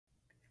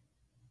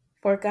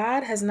For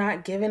God has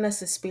not given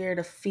us a spirit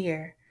of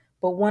fear,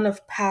 but one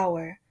of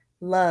power,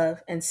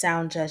 love, and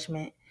sound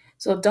judgment.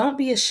 So don't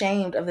be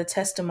ashamed of the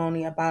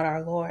testimony about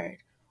our Lord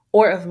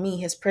or of me,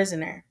 his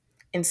prisoner.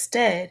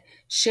 Instead,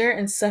 share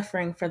in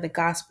suffering for the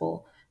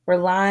gospel,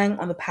 relying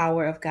on the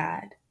power of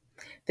God.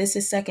 This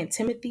is Second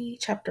Timothy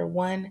chapter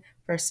 1,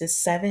 verses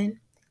 7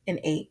 and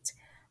 8.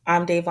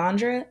 I'm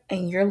Devondra,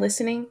 and you're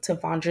listening to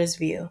Vondra's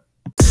View.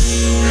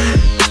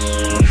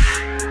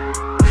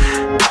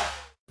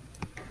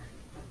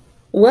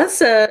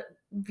 What's up,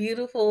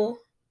 beautiful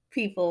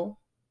people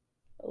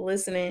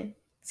listening,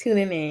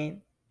 tuning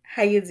in?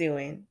 How you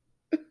doing?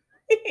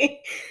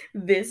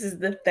 This is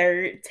the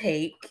third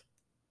take.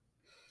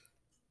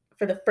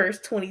 For the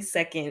first 20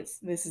 seconds,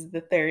 this is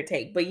the third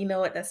take. But you know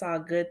what? That's all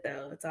good,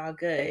 though. It's all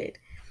good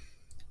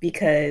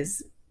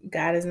because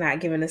God has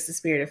not given us the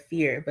spirit of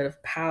fear, but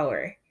of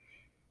power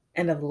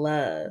and of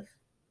love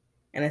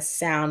and a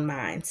sound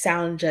mind,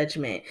 sound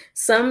judgment.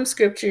 Some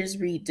scriptures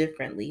read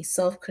differently,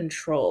 self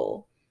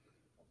control.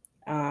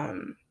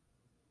 Um,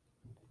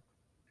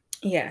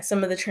 yeah,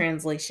 some of the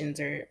translations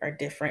are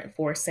different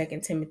for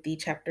Second Timothy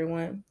chapter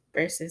 1,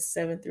 verses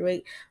 7 through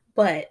 8.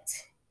 But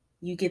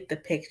you get the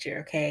picture,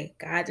 okay?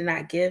 God did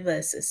not give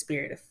us a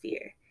spirit of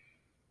fear,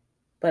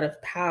 but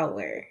of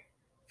power.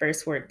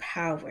 First word,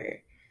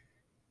 power.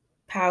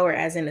 Power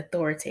as in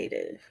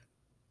authoritative.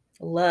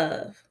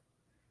 Love.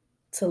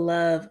 To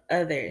love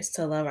others,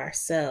 to love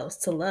ourselves,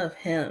 to love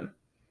Him.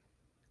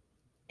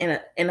 And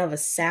of a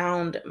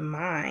sound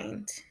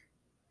mind,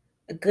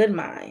 a good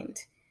mind.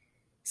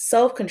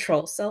 Self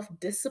control, self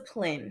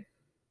discipline,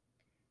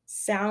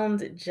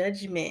 sound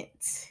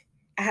judgment.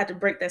 I had to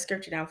break that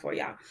scripture down for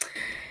y'all.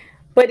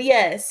 But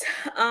yes,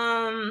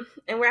 and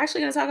we're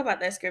actually going to talk about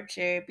that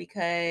scripture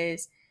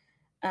because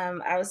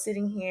I was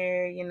sitting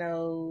here,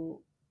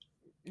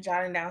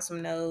 jotting down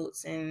some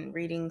notes and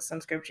reading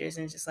some scriptures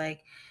and just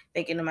like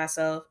thinking to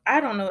myself,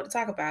 I don't know what to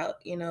talk about.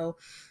 I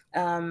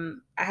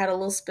had a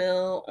little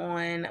spill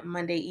on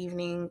Monday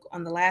evening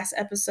on the last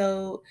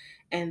episode.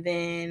 And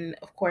then,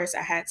 of course,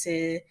 I had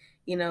to,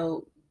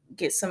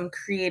 get some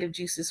creative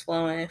juices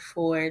flowing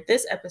for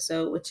this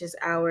episode, which is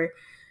our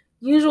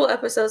usual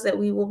episodes that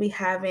we will be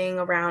having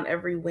around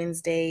every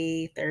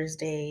Wednesday,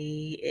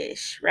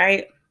 Thursday-ish,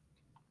 right?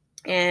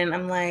 And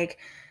I'm like,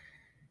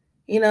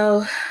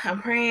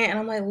 I'm praying and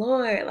I'm like,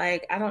 Lord,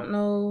 like, I don't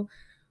know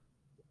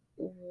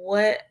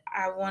what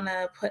I want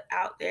to put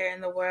out there in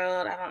the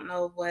world. I don't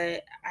know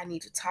what I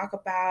need to talk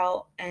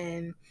about.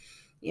 And,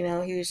 he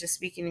was just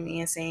speaking to me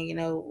and saying,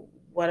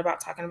 what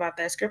about talking about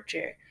that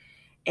scripture?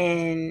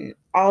 And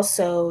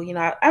also,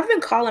 I've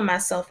been calling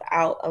myself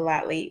out a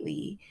lot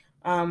lately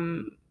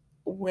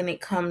when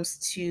it comes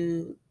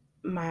to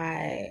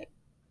my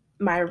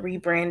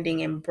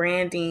rebranding and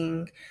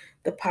branding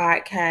the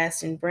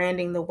podcast and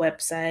branding the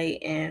website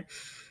and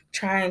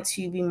trying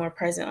to be more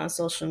present on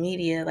social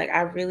media. Like,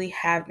 I really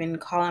have been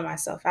calling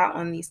myself out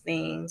on these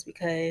things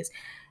because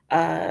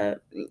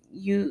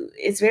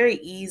it's very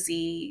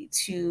easy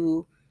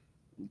to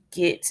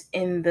get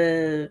in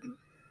the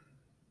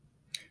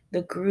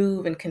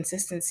groove and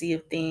consistency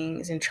of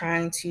things and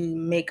trying to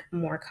make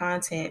more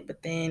content,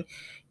 but then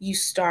you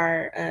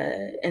start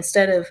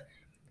instead of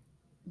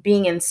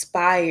being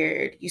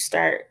inspired, you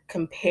start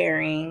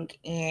comparing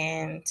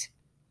and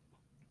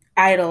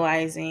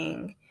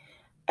idolizing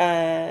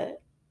uh,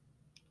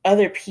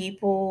 other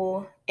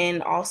people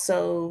and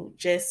also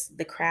just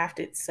the craft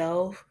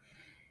itself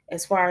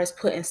as far as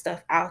putting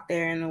stuff out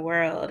there in the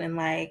world. And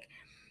like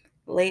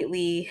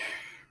lately,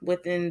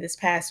 within this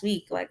past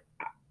week, like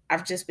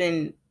I've just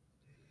been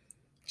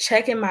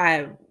checking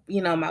my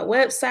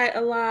website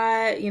a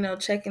lot,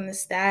 checking the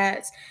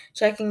stats,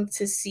 checking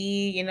to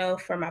see,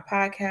 for my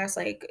podcast,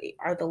 like,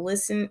 are the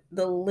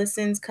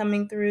listens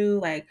coming through?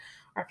 Like,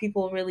 are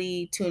people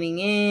really tuning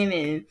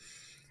in?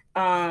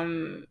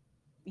 And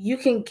you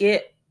can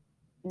get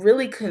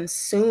really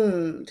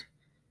consumed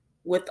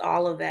with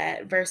all of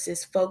that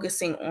versus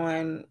focusing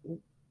on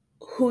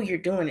who you're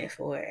doing it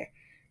for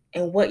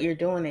and what you're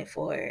doing it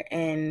for.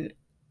 And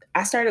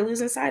I started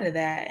losing sight of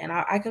that. And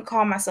I can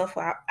call myself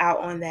out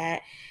on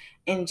that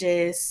and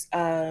just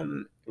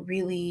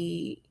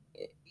really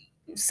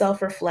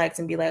self reflect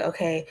and be like,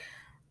 okay,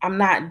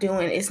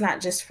 it's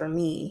not just for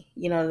me,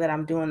 that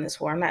I'm doing this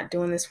for. I'm not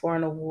doing this for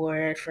an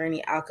award, for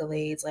any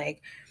accolades.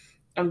 Like,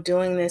 I'm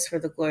doing this for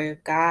the glory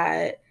of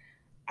God.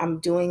 I'm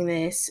doing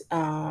this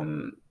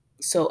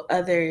so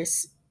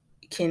others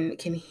can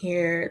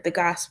hear the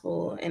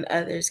gospel and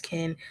others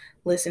can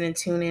listen and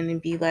tune in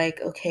and be like,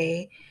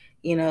 okay,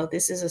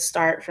 this is a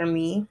start for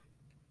me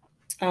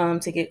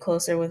to get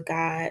closer with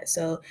God.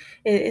 So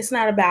it's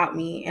not about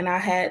me. And I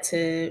had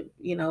to,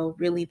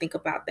 really think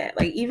about that.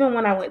 Like, even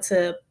when I went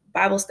to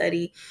Bible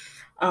study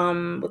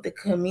with the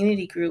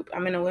community group,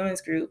 I'm in a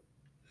women's group,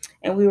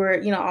 and we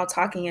were, all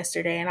talking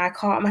yesterday, and I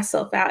called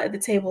myself out at the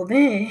table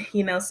then,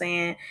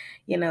 saying,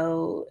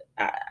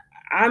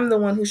 I'm the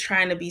one who's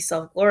trying to be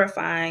self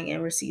glorifying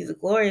and receive the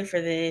glory for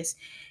this.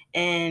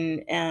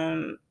 And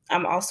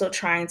I'm also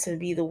trying to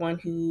be the one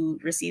who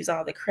receives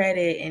all the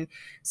credit and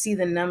see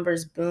the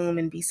numbers boom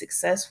and be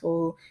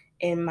successful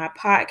in my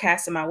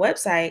podcast and my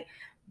website.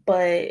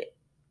 But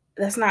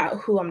that's not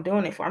who I'm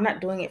doing it for. I'm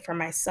not doing it for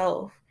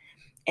myself.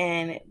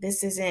 And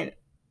this isn't,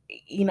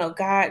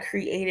 God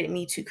created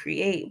me to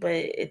create, but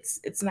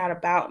it's not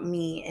about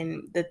me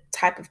and the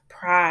type of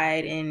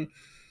pride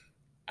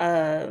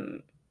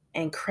um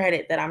and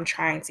credit that I'm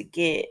trying to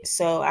get.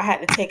 So I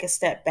had to take a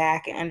step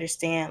back and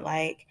understand,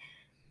 like,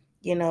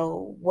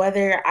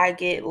 whether I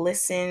get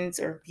listens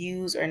or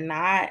views or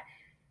not,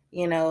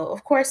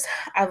 of course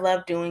I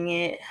love doing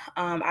it.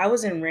 I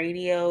was in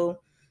radio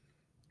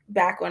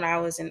back when I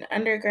was in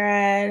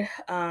undergrad.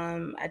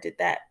 I did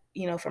that,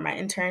 for my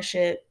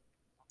internship.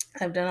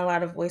 I've done a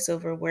lot of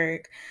voiceover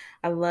work.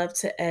 I love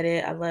to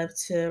edit. I love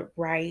to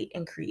write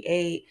and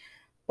create.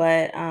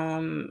 But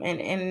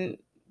and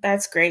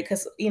that's great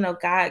because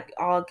God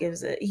all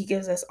gives it. He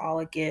gives us all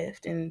a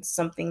gift and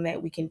something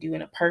that we can do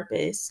in a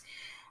purpose.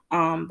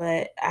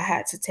 But I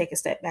had to take a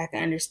step back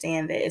and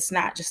understand that it's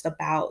not just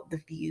about the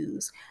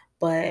views,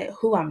 but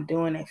who I'm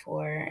doing it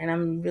for. And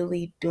I'm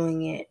really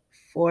doing it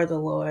for the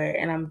Lord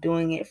and I'm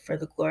doing it for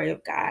the glory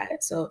of God.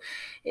 So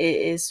it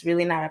is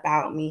really not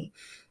about me.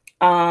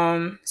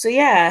 So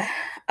yeah,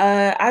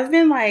 I've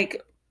been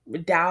like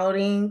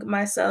doubting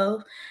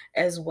myself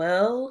as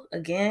well.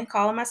 Again,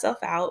 calling myself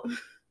out.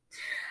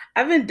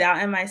 I've been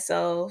doubting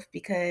myself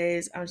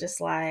because I'm just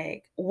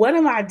like, what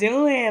am I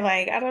doing?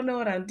 Like, I don't know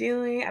what I'm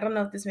doing. I don't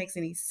know if this makes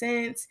any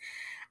sense.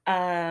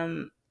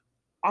 Um,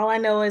 all I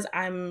know is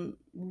I'm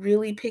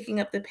really picking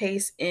up the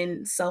pace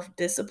in self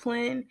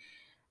discipline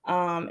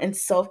and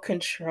self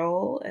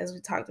control, as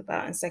we talked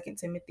about in Second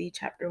Timothy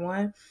chapter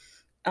 1.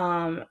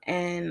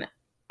 And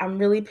I'm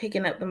really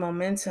picking up the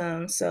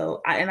momentum.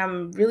 And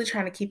I'm really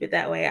trying to keep it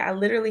that way. I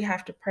literally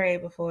have to pray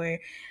before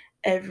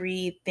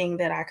everything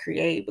that I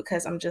create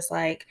because I'm just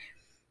like,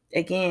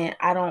 again,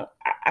 I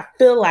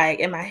feel like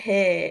in my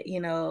head,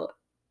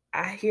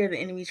 I hear the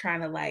enemy trying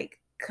to like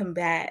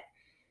combat,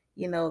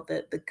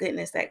 the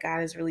goodness that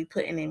God is really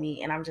putting in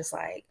me. And I'm just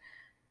like,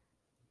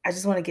 I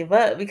just want to give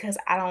up because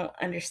I don't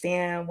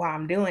understand why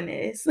I'm doing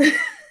this.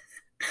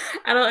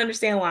 I don't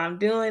understand why I'm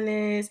doing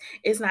this.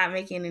 It's not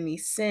making any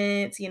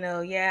sense.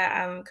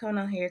 Yeah, I'm coming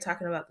on here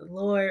talking about the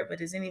Lord,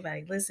 but is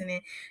anybody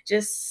listening?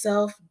 Just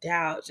self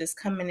doubt just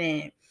coming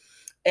in.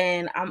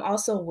 And I'm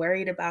also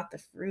worried about the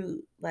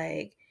fruit,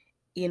 like,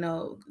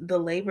 the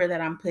labor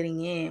that I'm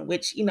putting in,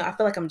 which, I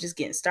feel like I'm just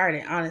getting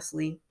started,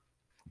 honestly.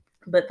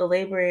 But the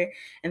labor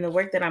and the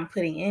work that I'm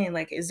putting in,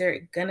 like, is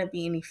there gonna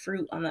be any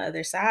fruit on the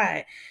other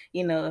side,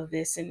 of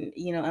this? And,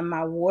 am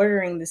I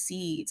watering the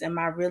seeds? Am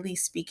I really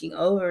speaking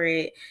over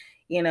it?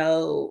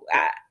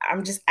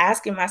 I'm just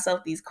asking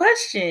myself these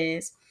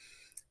questions.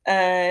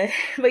 Uh,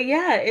 but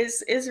yeah,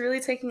 it's really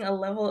taking a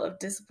level of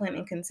discipline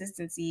and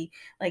consistency.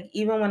 Like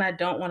even when I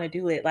don't want to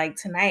do it, like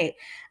tonight,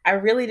 I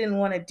really didn't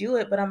want to do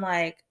it, but I'm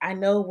like, I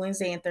know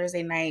Wednesday and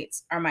Thursday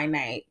nights are my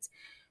nights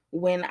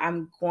when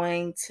I'm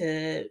going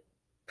to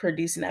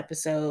produce an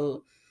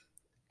episode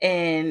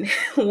and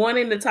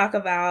wanting to talk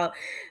about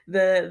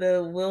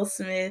the Will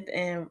Smith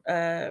and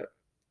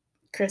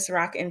Chris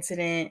Rock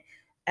incident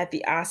at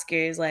the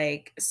Oscars,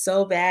 like,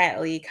 so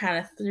badly, kind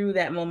of threw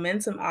that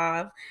momentum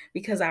off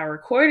because I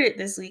recorded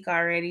this week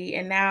already.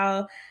 And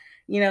now,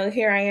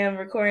 here I am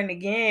recording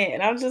again.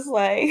 And I'm just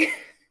like,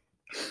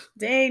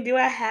 dang, do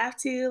I have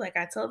to? Like,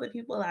 I told the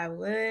people I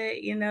would.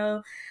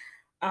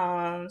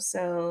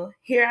 So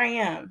here I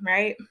am,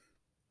 right?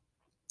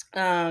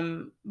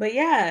 But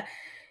yeah,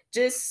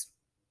 just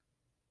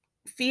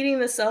feeding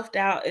the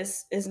self-doubt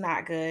is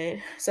not good.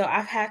 So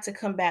I've had to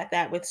combat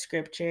that with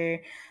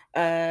scripture.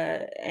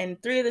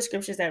 And three of the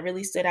scriptures that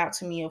really stood out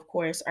to me, of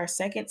course, are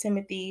Second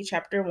Timothy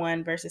chapter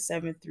 1, verses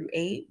 7 through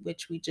 8,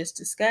 which we just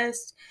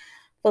discussed.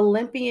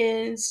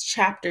 Philippians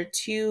chapter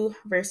 2,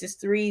 verses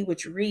 3,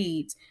 which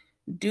reads,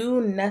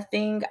 "Do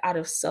nothing out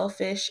of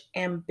selfish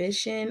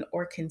ambition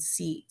or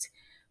conceit,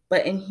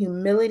 but in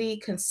humility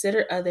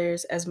consider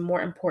others as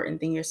more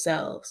important than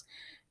yourselves.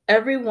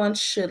 Everyone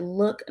should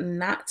look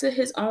not to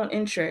his own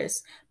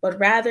interests, but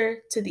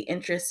rather to the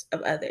interests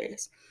of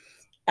others."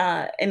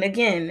 And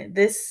again,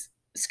 this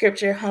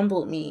scripture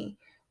humbled me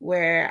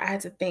where I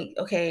had to think,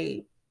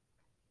 okay,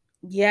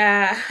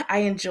 yeah, I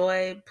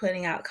enjoy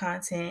putting out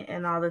content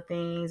and all the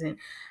things, and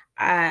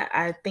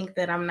I think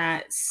that I'm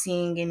not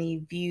seeing any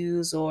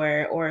views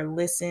or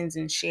listens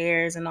and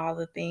shares and all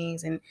the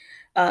things, and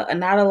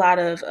not a lot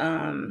of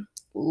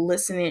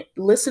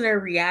listener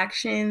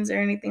reactions or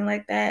anything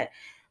like that.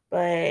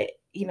 But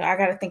I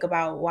got to think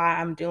about why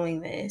I'm doing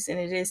this, and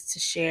it is to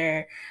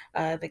share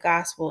the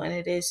gospel, and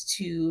it is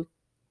to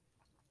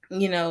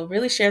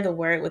really share the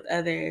word with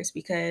others,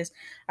 because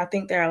I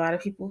think there are a lot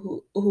of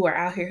people who are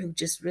out here who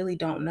just really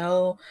don't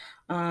know,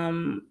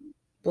 um,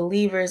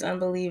 believers,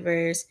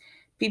 unbelievers,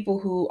 people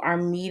who are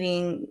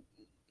meeting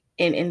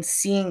and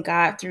seeing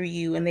God through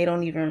you, and they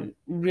don't even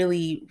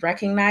really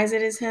recognize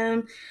it as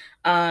Him,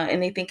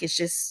 and they think it's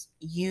just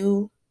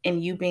you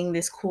and you being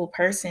this cool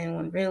person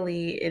when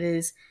really it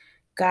is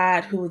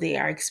God who they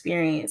are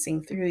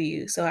experiencing through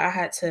you. So I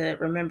had to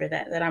remember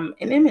that I'm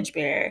an image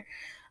bearer.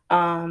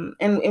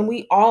 And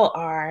we all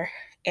are,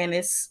 and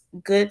it's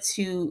good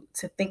to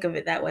think of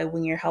it that way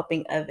when you're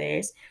helping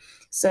others.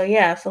 So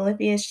yeah,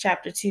 Philippians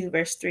chapter 2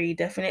 verse 3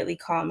 definitely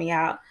called me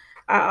out.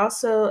 I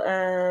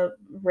also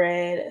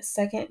read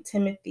Second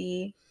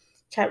Timothy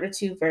chapter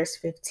 2 verse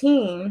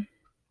 15,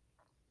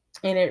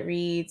 and it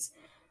reads,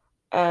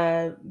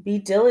 be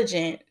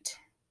diligent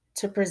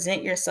to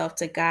present yourself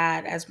to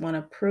God as one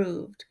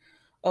approved,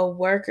 a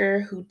worker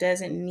who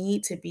doesn't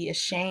need to be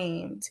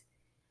ashamed,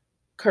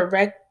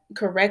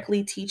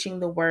 correctly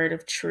teaching the word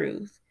of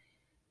truth.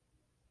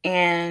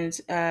 And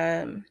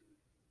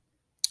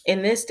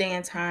in this day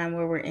and time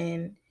where we're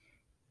in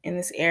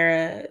this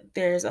era,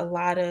 there's a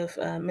lot of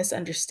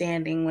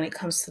misunderstanding when it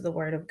comes to the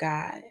word of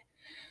God.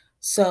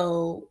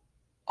 So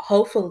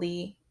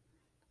hopefully,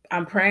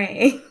 I'm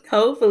praying,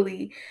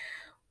 hopefully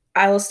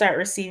I will start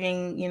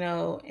receiving,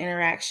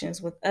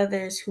 interactions with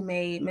others who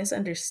may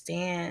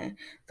misunderstand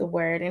the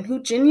word and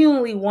who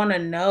genuinely want to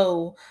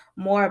know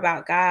more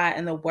about God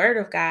and the word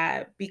of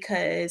God,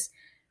 because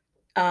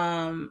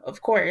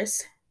of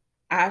course,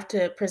 I have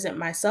to present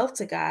myself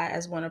to God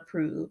as one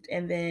approved,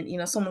 and then,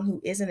 someone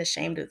who isn't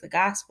ashamed of the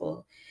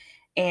gospel,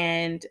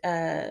 and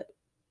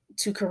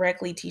to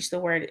correctly teach the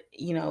word,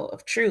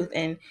 of truth.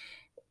 And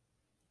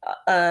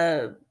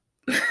uh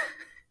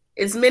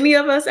it's many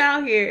of us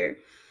out here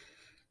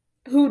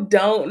who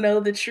don't know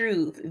the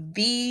truth.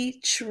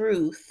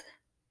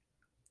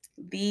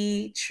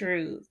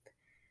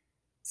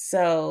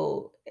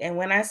 So, and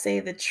when I say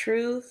the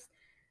truth,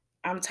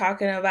 I'm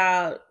talking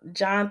about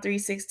John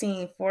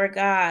 3:16. For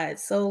God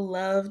so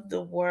loved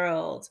the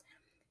world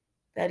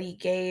that he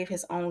gave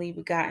his only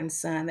begotten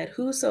son, that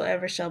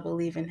whosoever shall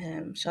believe in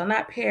him shall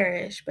not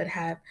perish but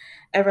have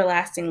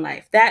everlasting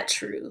life. That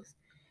truth.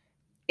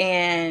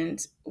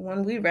 And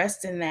when we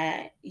rest in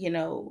that,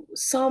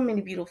 so many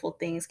beautiful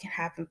things can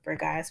happen for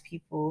God's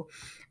people,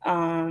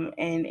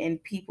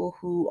 and people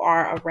who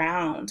are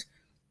around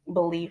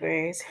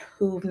believers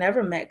who've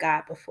never met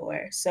God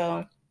before.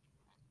 So,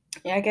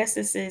 yeah, I guess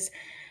this is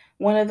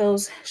one of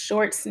those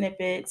short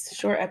snippets,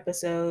 short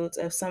episodes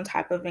of some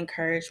type of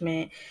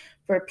encouragement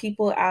for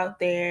people out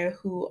there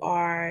who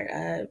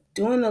are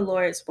doing the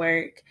Lord's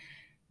work,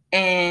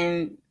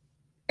 and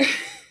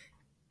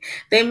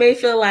they may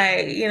feel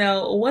like,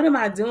 what am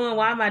I doing?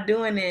 Why am I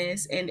doing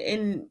this?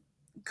 And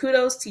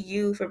kudos to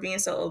you for being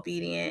so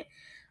obedient.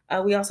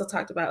 We also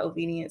talked about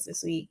obedience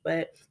this week,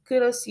 but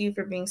kudos to you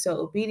for being so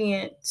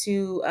obedient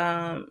to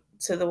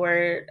the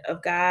word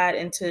of God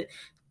and to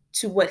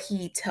what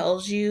he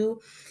tells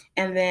you.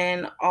 And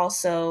then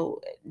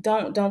also,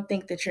 don't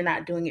think that you're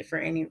not doing it for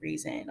any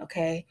reason.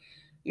 Okay,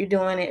 you're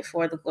doing it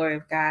for the glory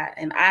of God.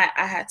 And I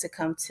had to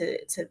come to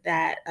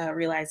that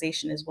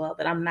realization as well,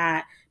 that I'm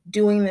not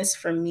doing this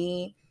for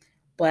me,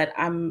 but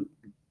I'm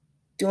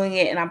doing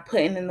it and I'm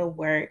putting in the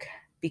work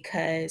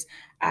because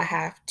I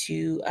have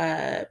to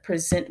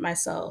present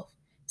myself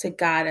to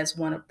God as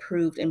one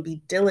approved, and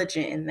be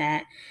diligent in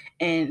that,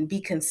 and be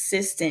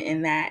consistent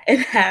in that, and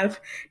have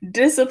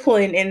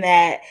discipline in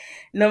that.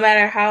 No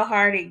matter how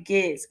hard it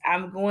gets,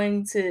 I'm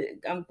going to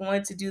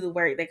do the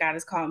work that God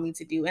has called me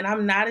to do, and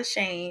I'm not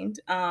ashamed.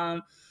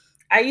 I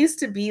used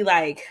to be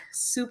like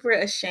super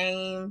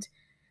ashamed.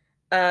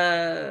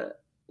 uh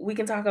we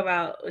can talk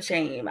about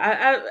shame.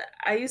 I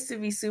used to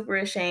be super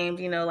ashamed,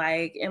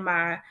 like in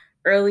my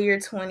earlier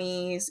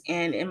 20s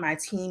and in my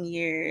teen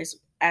years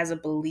as a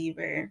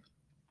believer,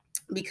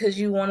 because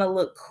you want to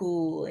look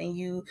cool and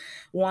you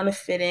want to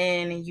fit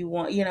in, and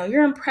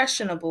you're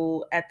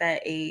impressionable at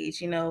that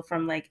age,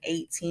 from like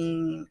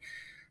 18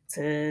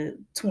 to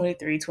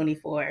 23,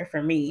 24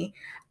 for me.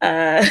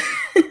 uh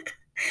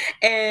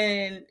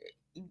and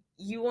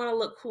you want to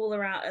look cool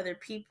around other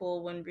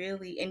people, when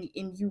really, and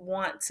you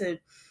want to,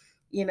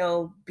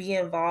 be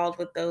involved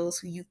with those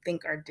who you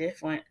think are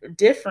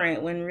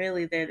different, when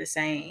really they're the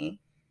same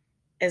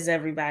as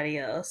everybody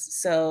else.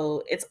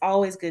 So it's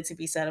always good to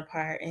be set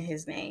apart in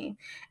his name.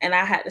 And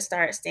I had to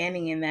start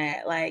standing in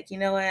that, like, you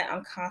know what,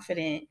 I'm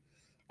confident.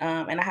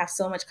 And I have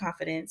so much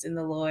confidence in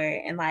the Lord,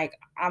 and like,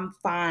 I'm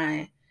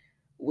fine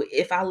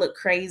if I look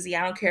crazy.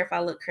 I don't care if I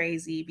look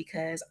crazy,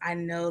 because I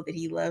know that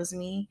he loves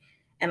me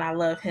and I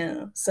love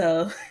him.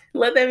 So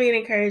let that be an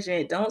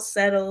encouragement. Don't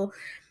settle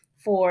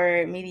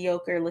for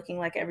mediocre, looking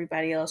like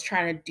everybody else,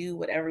 trying to do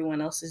what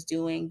everyone else is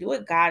doing. Do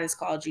what God has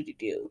called you to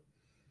do,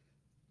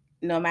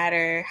 no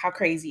matter how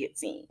crazy it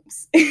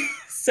seems.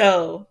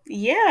 So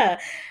yeah,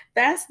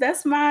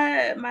 that's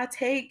my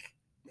take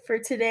for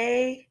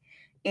today.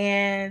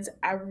 And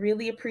I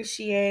really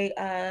appreciate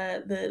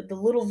the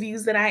little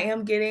views that I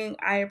am getting.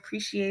 I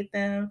appreciate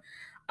them.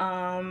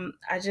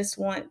 I just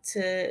want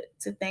to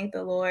thank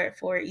the Lord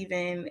for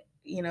even,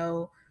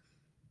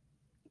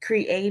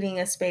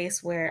 creating a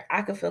space where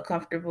I could feel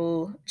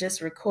comfortable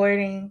just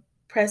recording,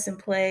 press and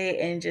play,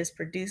 and just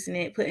producing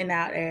it, putting it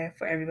out there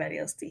for everybody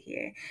else to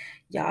hear.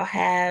 Y'all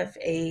have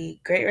a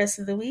great rest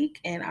of the week,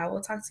 and I will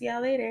talk to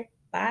y'all later.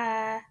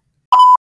 Bye.